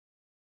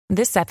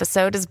This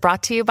episode is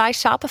brought to you by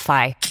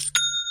Shopify.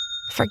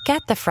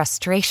 Forget the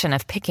frustration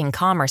of picking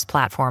commerce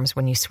platforms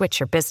when you switch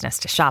your business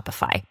to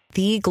Shopify,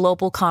 the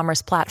global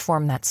commerce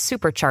platform that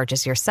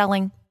supercharges your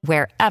selling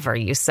wherever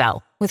you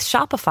sell. With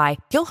Shopify,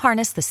 you'll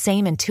harness the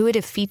same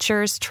intuitive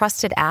features,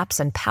 trusted apps,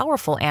 and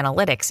powerful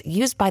analytics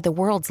used by the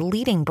world's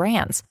leading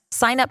brands.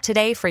 Sign up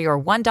today for your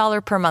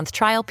 $1 per month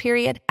trial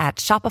period at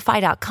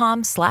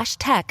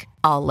shopify.com/tech,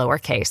 all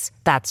lowercase.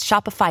 That's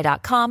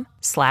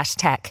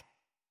shopify.com/tech.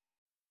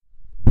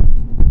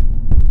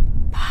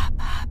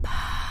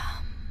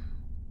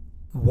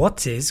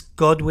 What is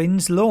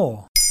Godwin's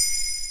Law?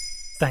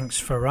 Thanks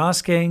for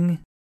asking.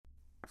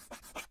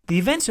 The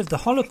events of the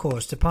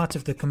Holocaust are part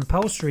of the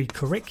compulsory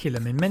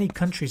curriculum in many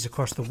countries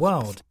across the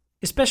world,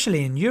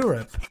 especially in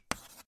Europe.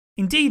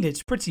 Indeed,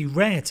 it's pretty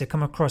rare to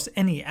come across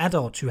any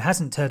adult who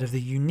hasn't heard of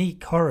the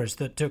unique horrors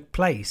that took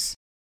place.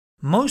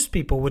 Most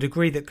people would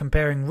agree that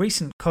comparing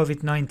recent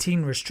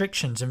COVID-19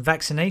 restrictions and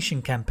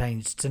vaccination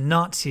campaigns to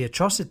Nazi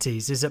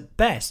atrocities is at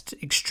best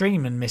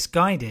extreme and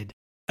misguided,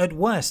 at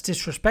worst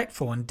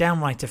disrespectful and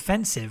downright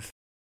offensive.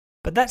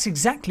 But that's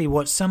exactly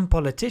what some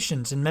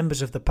politicians and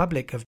members of the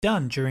public have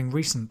done during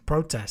recent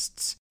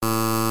protests.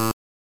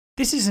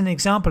 This is an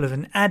example of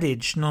an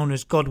adage known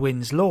as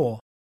Godwin's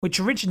Law, which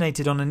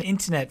originated on an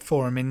internet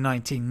forum in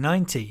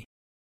 1990.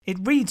 It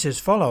reads as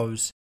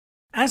follows: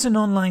 as an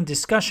online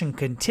discussion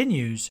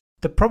continues,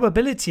 the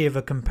probability of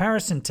a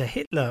comparison to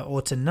Hitler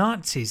or to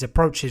Nazis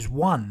approaches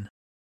 1.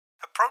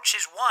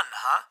 Approaches 1,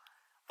 huh?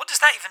 What does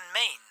that even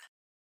mean?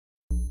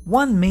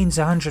 1 means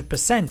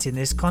 100% in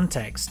this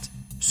context.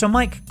 So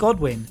Mike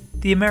Godwin,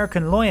 the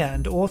American lawyer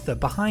and author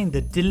behind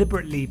the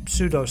deliberately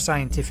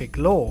pseudo-scientific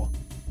law,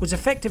 was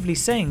effectively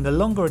saying the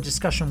longer a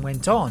discussion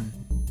went on,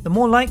 the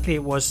more likely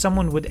it was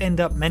someone would end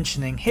up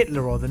mentioning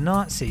Hitler or the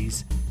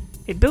Nazis.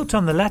 It built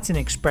on the Latin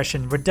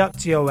expression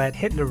reductio ad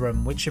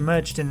Hitlerum, which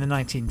emerged in the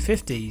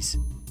 1950s.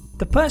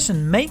 The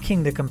person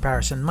making the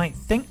comparison might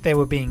think they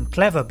were being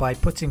clever by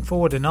putting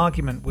forward an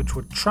argument which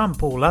would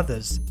trump all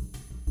others.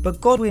 But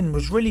Godwin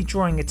was really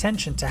drawing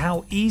attention to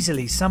how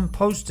easily some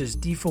posters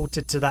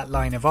defaulted to that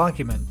line of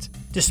argument,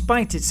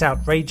 despite its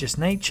outrageous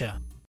nature.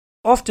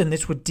 Often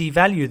this would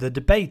devalue the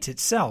debate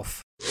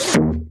itself.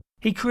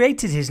 He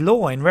created his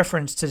law in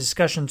reference to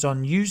discussions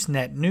on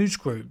Usenet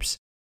newsgroups,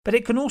 but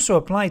it can also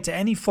apply to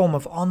any form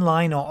of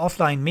online or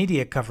offline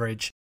media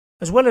coverage,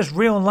 as well as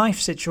real-life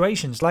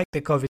situations like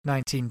the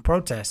COVID-19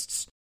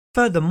 protests.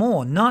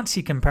 Furthermore,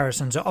 Nazi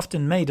comparisons are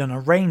often made on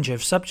a range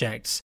of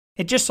subjects.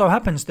 It just so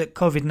happens that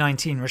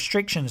COVID-19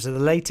 restrictions are the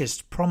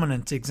latest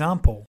prominent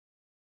example.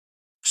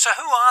 So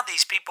who are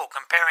these people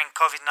comparing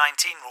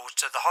COVID-19 rules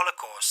to the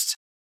Holocaust?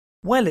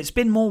 Well, it's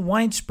been more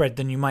widespread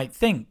than you might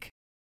think.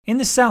 In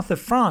the south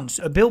of France,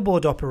 a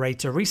billboard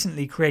operator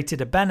recently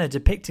created a banner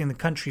depicting the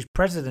country's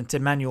president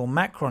Emmanuel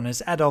Macron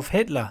as Adolf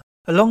Hitler,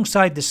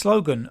 alongside the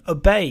slogan,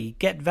 "Obey,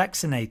 get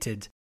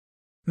vaccinated."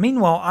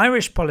 Meanwhile,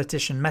 Irish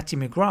politician Mattie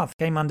McGrath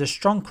came under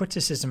strong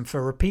criticism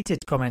for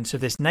repeated comments of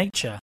this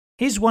nature.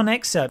 Here's one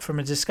excerpt from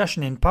a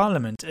discussion in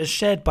Parliament as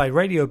shared by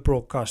radio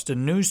broadcaster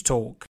News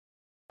Talk.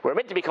 We're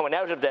meant to be coming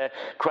out of the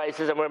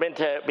crisis and we're meant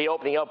to be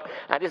opening up,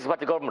 and this is what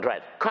the government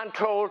read.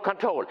 Control,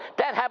 control.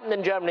 That happened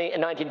in Germany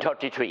in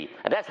 1933,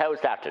 and that's how it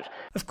started.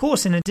 Of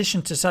course, in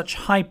addition to such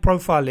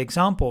high-profile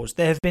examples,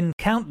 there have been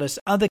countless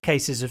other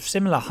cases of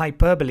similar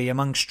hyperbole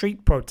among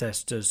street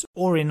protesters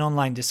or in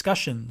online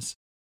discussions.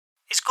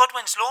 Is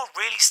Godwin's Law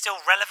really still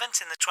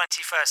relevant in the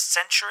 21st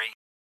century?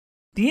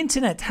 The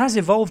internet has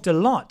evolved a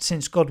lot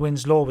since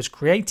Godwin's Law was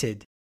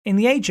created. In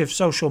the age of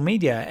social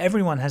media,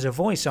 everyone has a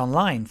voice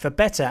online, for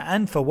better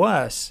and for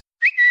worse.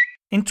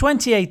 In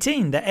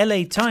 2018, the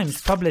LA Times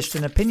published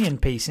an opinion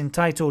piece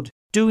entitled,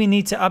 "Do we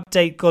need to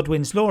update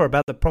Godwin's Law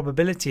about the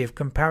probability of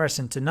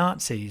comparison to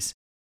Nazis?"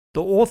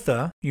 The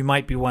author, you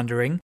might be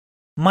wondering,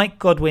 Mike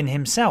Godwin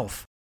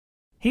himself.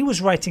 He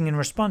was writing in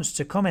response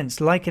to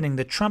comments likening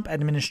the Trump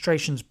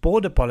administration's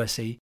border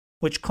policy,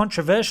 which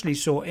controversially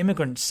saw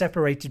immigrants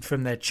separated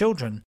from their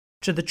children,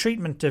 to the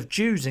treatment of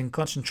Jews in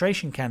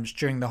concentration camps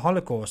during the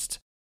Holocaust.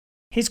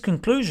 His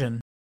conclusion: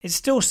 it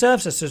still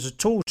serves us as a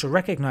tool to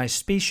recognize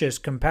specious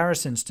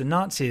comparisons to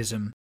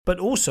Nazism, but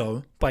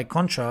also, by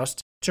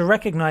contrast, to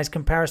recognize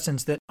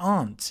comparisons that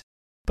aren't.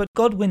 But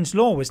Godwin's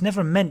Law was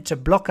never meant to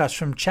block us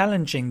from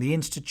challenging the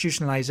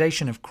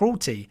institutionalization of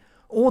cruelty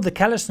or the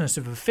callousness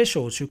of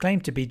officials who claim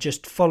to be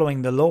just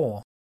following the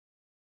law.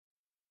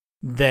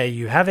 There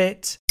you have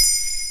it.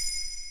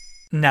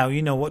 Now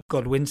you know what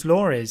Godwin's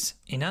Law is.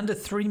 In under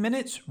 3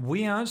 minutes,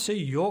 we answer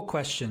your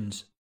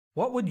questions.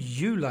 What would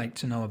you like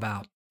to know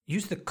about?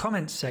 Use the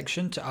comments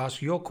section to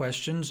ask your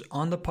questions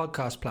on the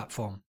podcast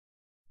platform.